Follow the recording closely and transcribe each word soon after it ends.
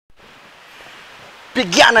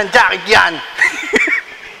Bigyan ng jacket yan!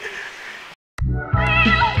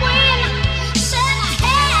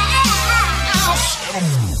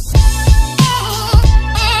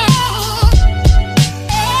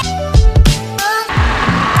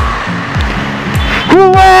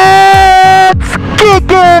 What's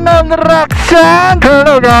kicking on the RIGHTFUL?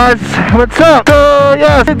 Hello guys, what's up? So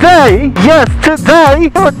today is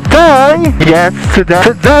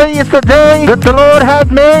the day that the Lord had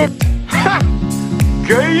made.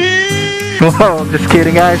 Wow, I'm just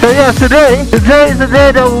kidding guys. So today is the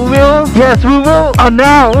day that we will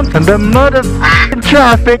announce the motor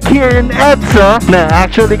traffic here in EDSA. No,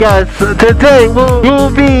 actually guys, today we'll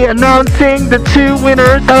be announcing the 2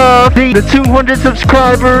 winners of the 200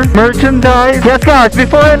 subscriber merchandise. Yes guys,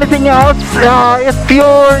 before anything else, if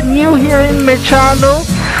you're new here in my channel,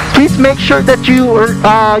 please make sure that you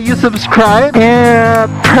subscribe and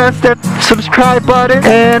press that subscribe button,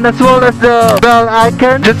 and as well as the bell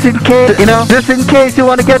icon, just in case you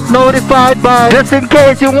want to get notified just in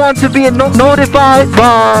case you want to be notified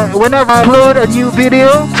by whenever I upload a new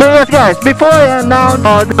video. So yes guys, before I announce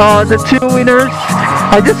the 2 winners,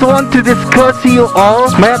 I just want to discuss to you all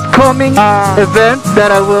my upcoming event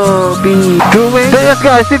that I will be doing. So yes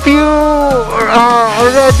guys, if you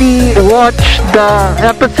already watched the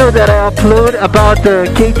episode that I upload about the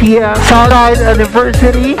KTM SouthSide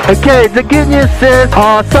anniversary, okay, the good news is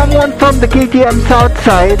someone from the KTM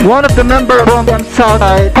SouthSide, one of the members from KTM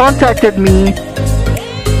SouthSide, contacted me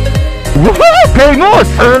famous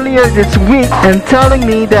earlier this week and telling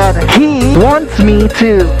me that he wants me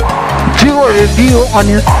to do a review on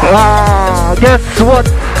his guess what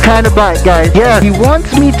kind of bike guys. Yes, he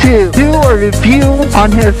wants me to do a review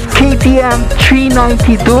on his KTM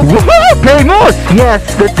 390 Duke. Famous! Yes,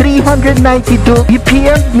 the 390 Duke. He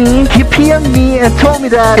PM'd me and told me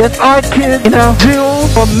that if I could do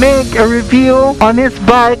or make a review on his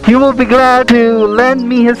bike, he will be glad to lend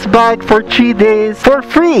me his bike for 3 days for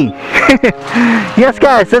free. Yes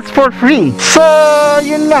guys, that's for free. So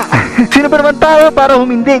yun nga. Sino ba naman tayo para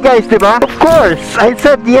humindi guys, diba? Of course, I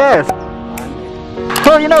said yes.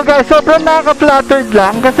 So guys, sobrang nakaka-flattered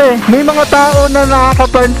lang kasi may mga tao na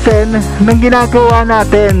nakakapansin ng ginagawa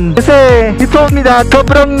natin. Kasi he told me that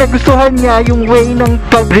sobrang nagustuhan niya yung way ng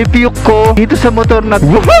pag-review ko dito sa motor na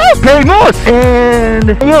famous!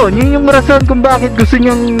 And yun yung rason kung bakit gusto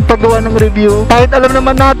niyang paggawa ng review. Kahit alam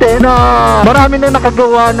naman natin na marami na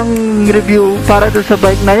nakagawa ng review para doon sa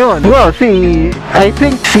bike na yun. Well, I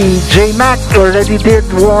think si JMAC already did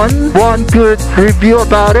one good review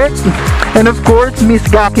about it. And of course, Miss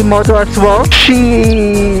GAKIMOTO as well.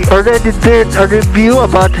 She already did a review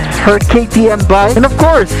about her KTM bike. And of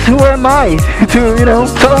course, who am I to,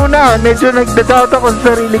 sa una, medyo nagdadoubt ako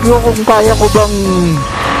sa sarili ko kung kaya ko bang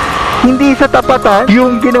hindi sa tapatan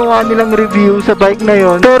yung ginawa nilang review sa bike na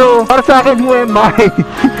yon. Pero para sa akin, who am I?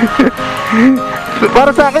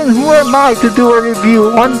 Para sa akin, who am I to do a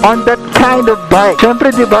review on that kind of bike?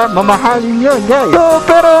 Siyempre, diba, mamahalin yun, guys. So,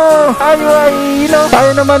 pero,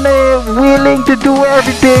 tayo naman willing to do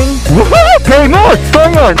everything. Famous! So,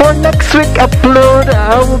 yun, for next week upload,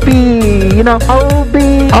 I will be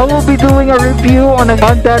doing a review on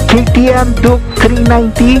that KTM Duke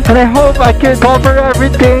 390. And I hope I can cover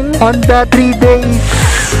everything on that 3 days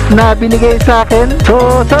na binigay sa akin.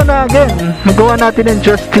 So sana again magawa natin ng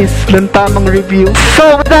justice ng tamang review.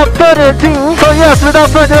 So without further ado,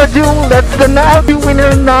 let's announce the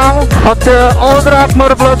winner now of the OLRAC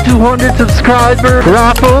MOTOVLOG 200 subscriber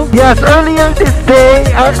raffle. Yes, earlier this day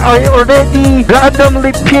I already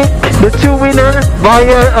randomly picked the 2 winners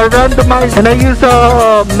via a randomized, and I used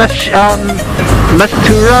a mesh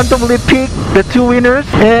to randomly pick the 2 winners,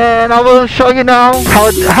 and I will show you now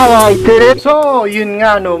how I did it. So yun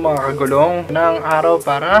nga mga kagulong, ng araw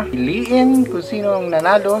para piliin kung sino ang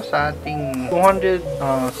nanalo sa ating 200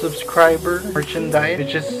 subscriber merchandise,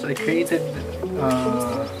 which is I created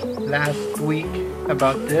last week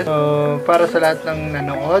about this. So para sa lahat ng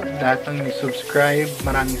nanood, lahat ng subscribe,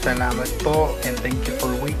 maraming salamat po, and thank you for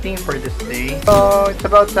waiting for this day. So it's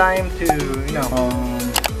about time to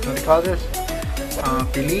what do you call this?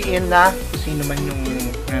 Piliin na kung sino man yung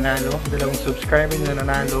nanalo, 2 subscriber na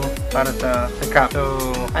nanalo para sa cup. So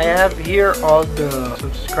I have here all the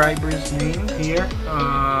subscribers name here.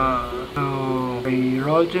 So kay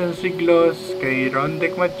Rojan Siglos, kay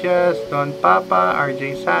Rondek Matias, Don Papa,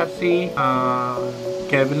 RJ Sassy,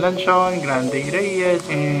 Kevin Lanchon, Grande Reyes,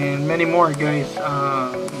 and many more guys.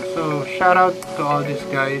 So, shout out to all these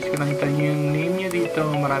guys. Kung nakita nyo yung name nyo dito,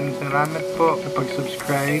 maraming salamat po sa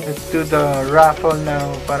pag-subscribe. Let's do the raffle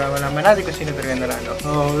now para malaman natin kung sino talaga nanalo.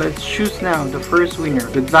 So, let's choose now the first winner.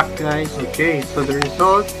 Good luck, guys. Okay, so the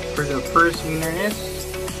result for the first winner is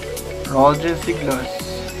Roljan Siglos.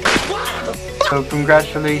 So,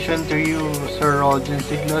 congratulations to you, Sir Roljan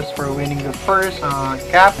Siglos, for winning the first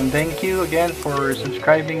cap. And thank you again for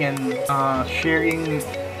subscribing and sharing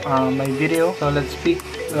my video. So let's pick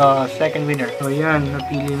the second winner. So yan,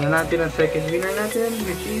 napili na natin ang second winner natin,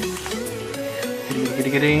 which is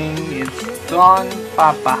it's Don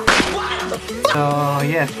Papa. So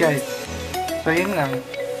yes guys, so yun lang.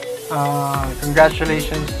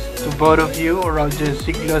 Congratulations to both of you, Roger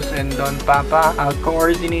Siglos and Don Papa. I'll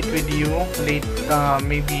coordinate with you late,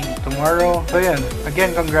 maybe tomorrow. So yan,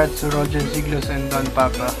 again congrats to Roger Siglos and Don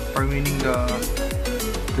Papa for winning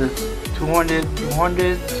the 200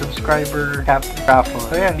 subscriber cap raffle.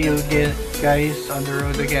 So yan, you'll get guys on the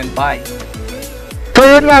road again. Bye! So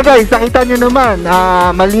yun nga guys, nakita nyo naman,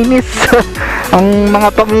 malinis ang mga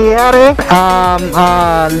pangyayari.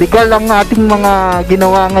 Legal ang ating mga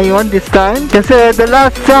ginawa ngayon this time. Kasi the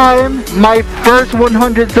last time, my first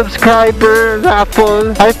 100 subscriber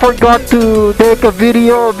raffle, I forgot to take a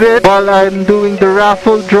video of it while I'm doing the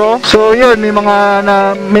raffle draw. So yun, may mga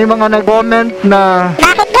nag-comment na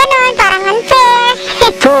bakit ganun? Parang unfair.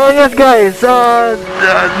 So yes guys,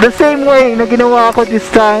 the same way na ginawa ko this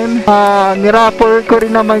time, niraffle ko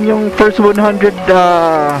rin naman yung first 100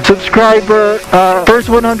 subscriber,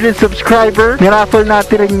 niraffle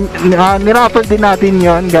din natin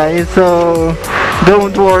yon guys. So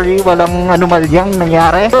don't worry, walang anomalyang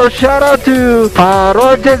nangyari. So shout out to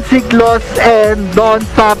Roger Siglos and Don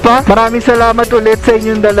Papa. Maraming salamat ulit sa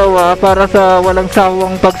inyong dalawa para sa walang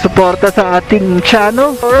sawang pagsuporta sa ating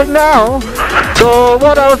channel. Right now, so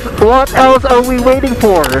what else are we waiting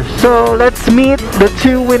for? So let's meet the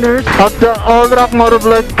two winners of the OLRAC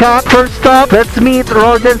MOTOVLOG Cup. First up, let's meet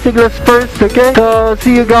Roger Siglos first, okay? So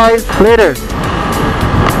see you guys later.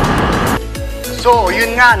 So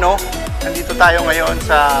yun nga no, nandito tayo ngayon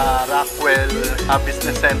sa Rockwell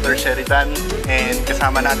Business Center, Sheridan, and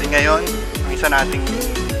kasama natin ngayon ang isa nating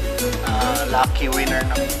lucky winner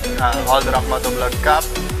ng OLRAC MOTOVLOG Cup,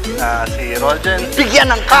 si Roljan. Bigyan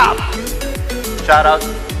ng cup! Shout out!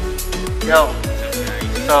 Yo!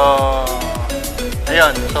 So, ayun.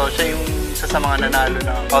 So, siya yung isa sa mga nanalo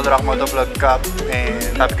ng OLRAC MOTOVLOG Cup, and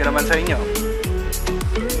sabi ko naman sa inyo,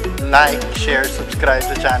 like, share, subscribe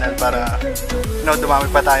sa channel para dumami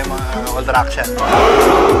pa tayo mga OLRACSIAN.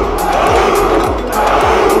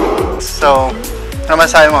 So, ano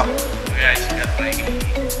masasabi mo? Guys, got my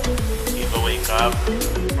giveaway cup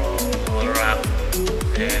from OLRAC,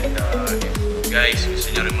 and guys, gusto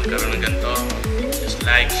nyo rin magkaroon ng ganito, just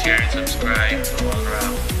like, share, and subscribe to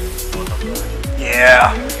OLRAC MOTOVLOG.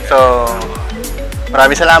 Yeah! So,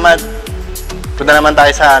 maraming salamat. Punta naman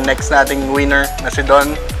tayo sa next nating winner na si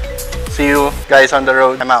Don. See you guys on the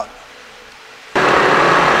road. I'm out.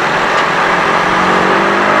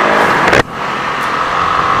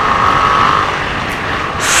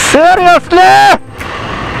 Seriously?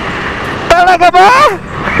 Talaga ba?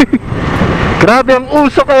 Grabe ang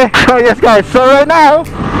usok eh. So yes guys, so right now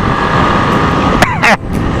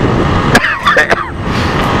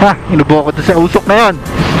inubo ko to sa usok na yun.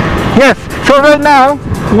 Yes, so right now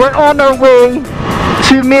we're on our way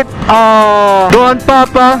to meet Don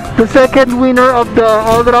Papa, the second winner of the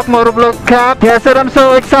OLRAC MOTOVLOG Cup. Yes, and I'm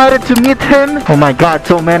so excited to meet him. Oh my god,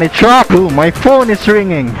 so many trucks. Ooh, my phone is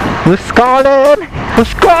ringing. Who's calling?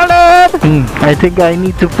 Who's calling? I think I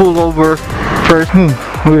need to pull over first.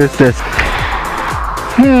 Who is this?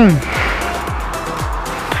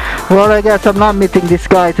 Well, I guess I'm not meeting this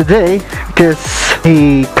guy today because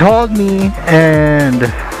he called me and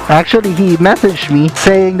actually he messaged me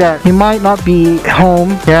saying that he might not be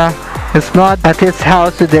home. Yeah, it's not at his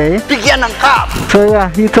house today. Bigyan ng cup! So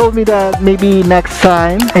yeah, he told me that maybe next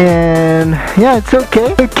time, and yeah, it's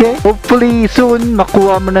okay. Hopefully soon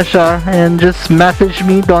makuha mo na siya and just message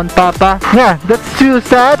me, Don Papa. Yeah, that's too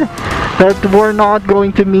sad that we're not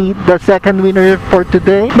going to meet the second winner for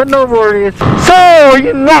today, but no worries. So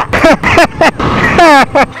yun nga.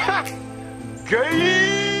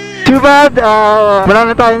 Too bad, wala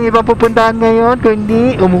na tayong ibang pupuntahan ngayon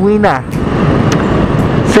kundi umuwi na.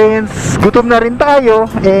 Since gutom na rin tayo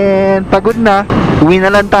and pagod na, uwi na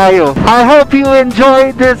lang tayo. I hope you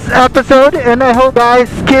enjoyed this episode, and I hope guys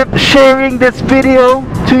keep sharing this video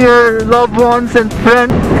to your loved ones and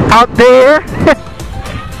friends out there.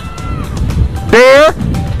 There.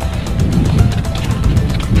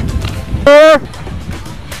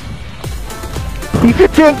 If you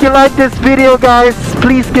think you like this video, guys,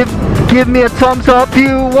 please give me a thumbs up. If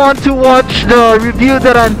you want to watch the review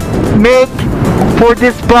that I make for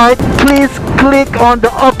this bike, please click on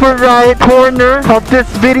the upper right corner of this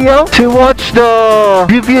video to watch the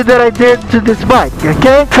review that I did to this bike.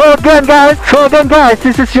 Okay, so again guys,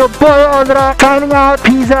 this is your boy OLRAC signing out.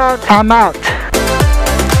 Peace out, I'm out.